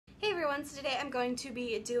Hey everyone, so today I'm going to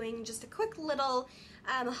be doing just a quick little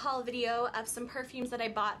haul video of some perfumes that I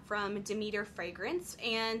bought from Demeter Fragrance.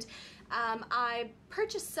 And I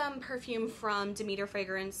purchased some perfume from Demeter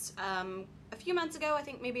Fragrance a few months ago, I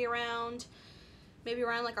think maybe around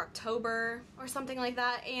like October or something like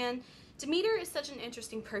that. And Demeter is such an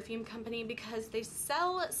interesting perfume company because they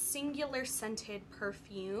sell singular scented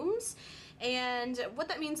perfumes. And what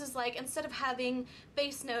that means is, like, instead of having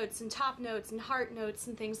base notes and top notes and heart notes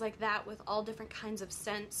and things like that with all different kinds of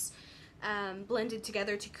scents blended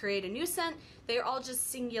together to create a new scent, they're all just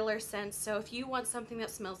singular scents. So if you want something that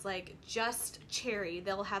smells like just cherry,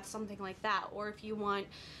 they'll have something like that. Or if you want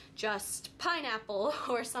just pineapple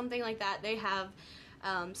or something like that, they have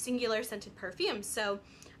singular scented perfumes. So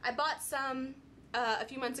I bought some a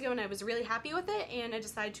few months ago and I was really happy with it, and I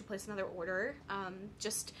decided to place another order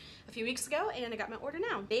just a few weeks ago, and I got my order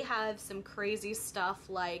now. They have some crazy stuff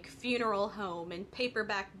like funeral home and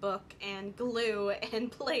paperback book and glue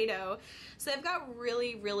and Play-Doh. So they've got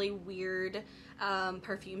really weird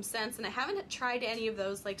perfume scents, and I haven't tried any of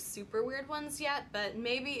those like super weird ones yet, but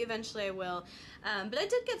maybe eventually I will. But I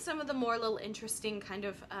did get some of the more little interesting kind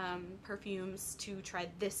of perfumes to try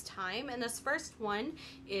this time, and this first one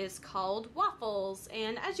is called Waffles.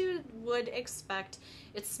 And as you would expect,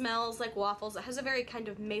 it smells like waffles. It has a very kind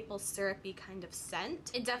of maple syrupy kind of scent.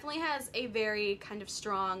 It definitely has a very kind of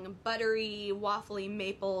strong buttery, waffly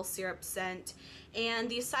maple syrup scent. And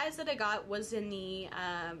the size that I got was in the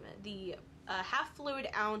half fluid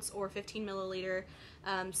ounce or 15 milliliter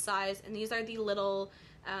size, and these are the little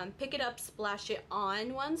pick it up, splash it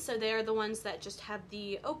on ones. So they're the ones that just have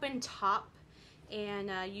the open top, and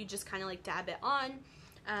you just kind of like dab it on.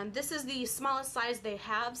 This is the smallest size they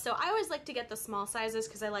have, so I always like to get the small sizes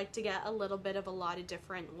because I like to get a little bit of a lot of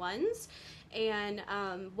different ones. And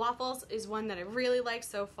Waffles is one that I really like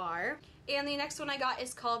so far. And the next one I got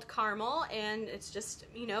is called Caramel, and it's just,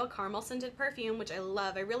 you know, a caramel scented perfume, which I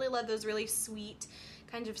love. I really love those really sweet,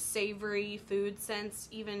 kind of savory food scents,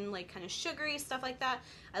 even like kind of sugary stuff like that.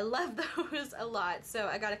 I love those a lot, so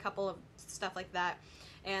I got a couple of stuff like that.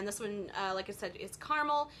 And this one, like I said, is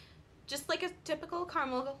caramel. Just like a typical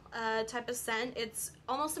caramel type of scent. It's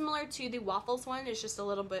almost similar to the Waffles one. It's just a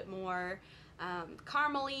little bit more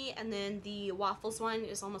caramely, and then the Waffles one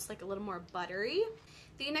is almost like a little more buttery.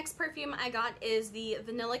 The next perfume I got is the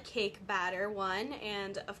vanilla cake batter one,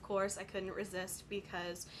 and of course I couldn't resist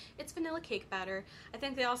because it's vanilla cake batter. I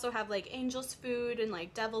think they also have like angel's food and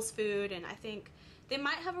like devil's food, and I think they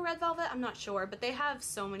might have a red velvet, I'm not sure, but they have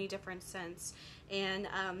so many different scents. And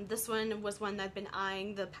this one was one that I've been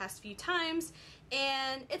eyeing the past few times,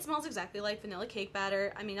 and it smells exactly like vanilla cake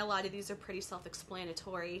batter. I mean, a lot of these are pretty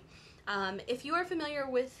self-explanatory. If you are familiar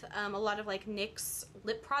with a lot of like NYX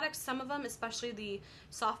lip products, some of them, especially the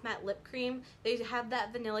soft matte lip cream, they have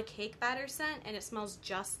that vanilla cake batter scent, and it smells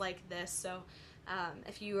just like this. So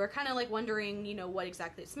if you are kind of like wondering, you know, what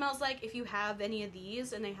exactly it smells like, if you have any of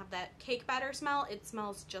these and they have that cake batter smell, it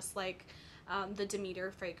smells just like the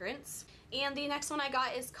Demeter fragrance. And the next one I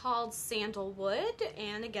got is called Sandalwood,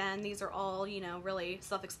 and again, these are all, you know, really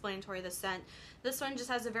self-explanatory, the scent. This one just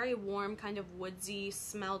has a very warm kind of woodsy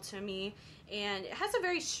smell to me, and it has a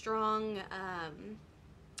very strong,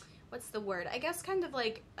 what's the word? I guess kind of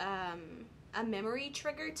like a memory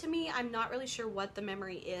trigger to me. I'm not really sure what the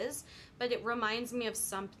memory is, but it reminds me of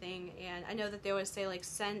something. And I know that they always say like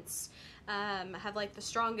scents have like the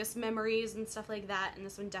strongest memories and stuff like that, and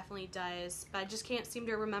this one definitely does, but I just can't seem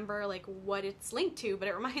to remember like what it's linked to, but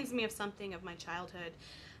it reminds me of something of my childhood.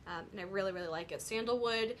 And I really like it.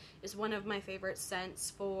 Sandalwood is one of my favorite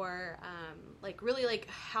scents for like really like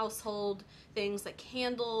household things like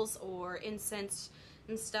candles or incense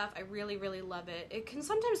and stuff. I really love it. It can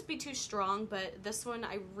sometimes be too strong, but this one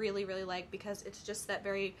I really like because it's just that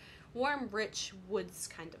very warm, rich woods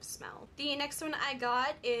kind of smell. The next one I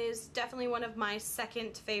got is definitely one of my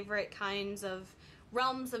second favorite kinds of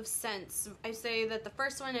realms of scents. I say that the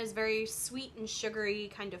first one is very sweet and sugary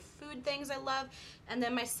kind of food things I love, and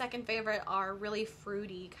then my second favorite are really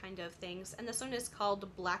fruity kind of things, and this one is called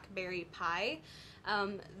Blackberry Pie.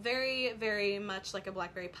 Very much like a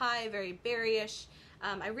blackberry pie, very berryish.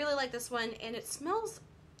 I really like this one, and it smells,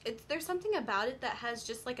 there's something about it that has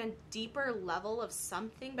just like a deeper level of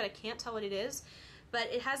something, but I can't tell what it is. But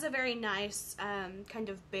it has a very nice kind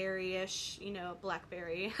of berryish, you know,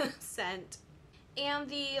 blackberry scent. And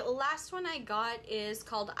the last one I got is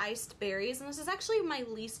called Iced Berries, and this is actually my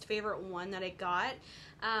least favorite one that I got.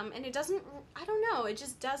 And it doesn't, I don't know, it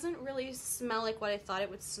just doesn't really smell like what I thought it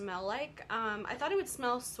would smell like. I thought it would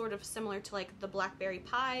smell sort of similar to like the Blackberry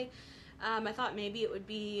Pie. I thought maybe it would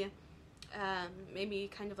be maybe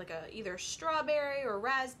kind of like a either strawberry or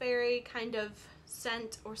raspberry kind of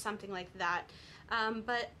scent or something like that.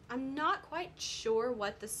 But I'm not quite sure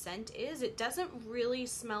what the scent is. It doesn't really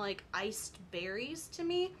smell like iced berries to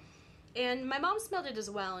me. And my mom smelled it as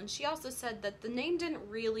well, and she also said that the name didn't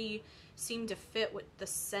really seem to fit what the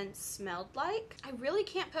scent smelled like. I really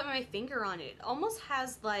can't put my finger on it. It almost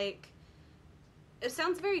has like, it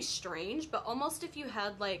sounds very strange, but almost if you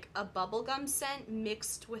had like a bubblegum scent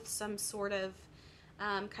mixed with some sort of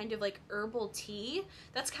kind of like herbal tea.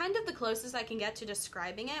 That's kind of the closest I can get to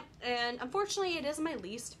describing it. And unfortunately it is my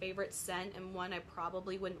least favorite scent, and one I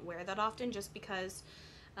probably wouldn't wear that often just because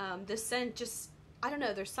this scent just, I don't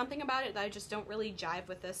know, there's something about it that I just don't really jive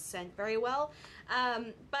with this scent very well.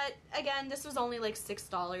 But again, this was only like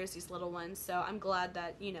 $6, these little ones, so I'm glad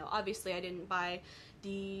that, you know, obviously I didn't buy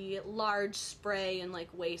the large spray and like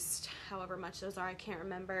waste however much those are, I can't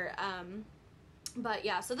remember. But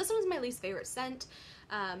yeah, so this one's my least favorite scent,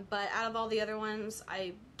 but out of all the other ones,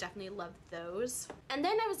 I definitely loved those. And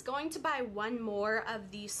then I was going to buy one more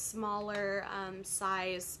of the smaller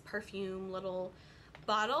size perfume little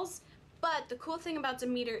bottles. But the cool thing about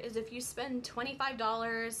Demeter is if you spend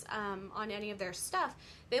 $25 on any of their stuff,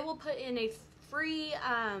 they will put in a free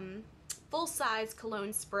full-size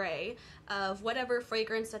cologne spray of whatever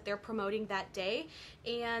fragrance that they're promoting that day.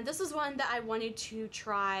 And this is one that I wanted to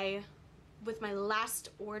try with my last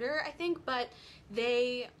order, I think, but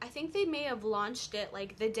I think they may have launched it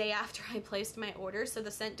like the day after I placed my order, so the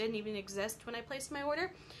scent didn't even exist when I placed my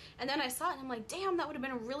order. And then I saw it and I'm like, damn, that would have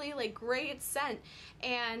been a really like great scent.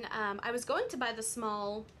 And I was going to buy the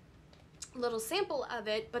small little sample of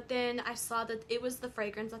it, but then I saw that it was the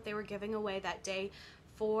fragrance that they were giving away that day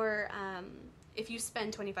for if you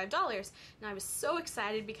spend $25. And I was so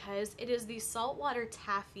excited because it is the Saltwater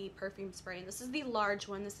Taffy perfume spray, and this is the large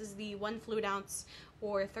one. This is the 1 fluid ounce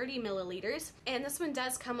or 30 milliliters, and this one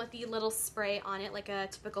does come with the little spray on it like a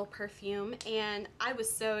typical perfume, and I was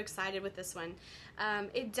so excited with this one.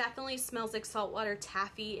 It definitely smells like saltwater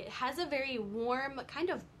taffy. It has a very warm, kind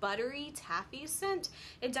of buttery taffy scent.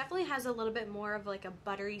 It definitely has a little bit more of like a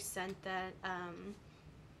buttery scent that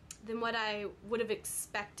than what I would have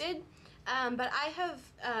expected. But I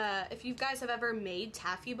have, if you guys have ever made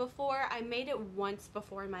taffy before, I made it once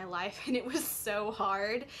before in my life, and it was so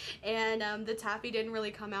hard, and the taffy didn't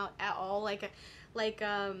really come out at all like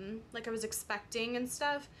I was expecting and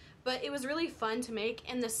stuff. But it was really fun to make,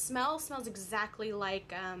 and the smell smells exactly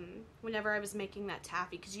like whenever I was making that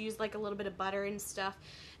taffy, because you use like a little bit of butter and stuff,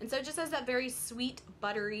 and so it just has that very sweet,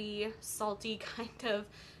 buttery, salty kind of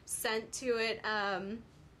scent to it.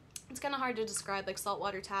 It's kind of hard to describe, like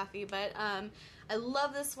saltwater taffy, but I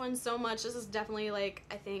love this one so much. This is definitely like,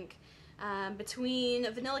 I think, between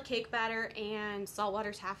vanilla cake batter and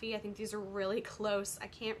saltwater taffy, I think these are really close. I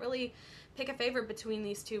can't really pick a favorite between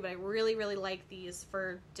these two, but I really, really like these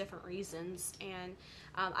for different reasons. And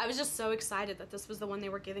I was just so excited that this was the one they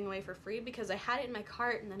were giving away for free, because I had it in my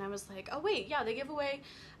cart, and then I was like, oh wait, yeah, they give away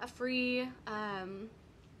a free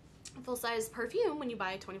full-size perfume when you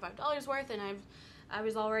buy $25 worth, and I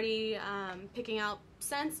was already picking out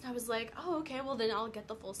scents, and I was like, oh, okay, well then I'll get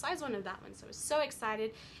the full-size one of that one. So I was so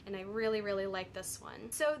excited, and I really, really like this one.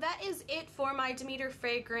 So that is it for my Demeter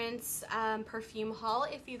fragrance perfume haul.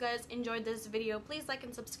 If you guys enjoyed this video, please like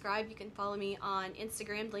and subscribe. You can follow me on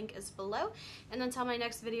Instagram, link is below. And until my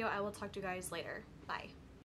next video, I will talk to you guys later. Bye.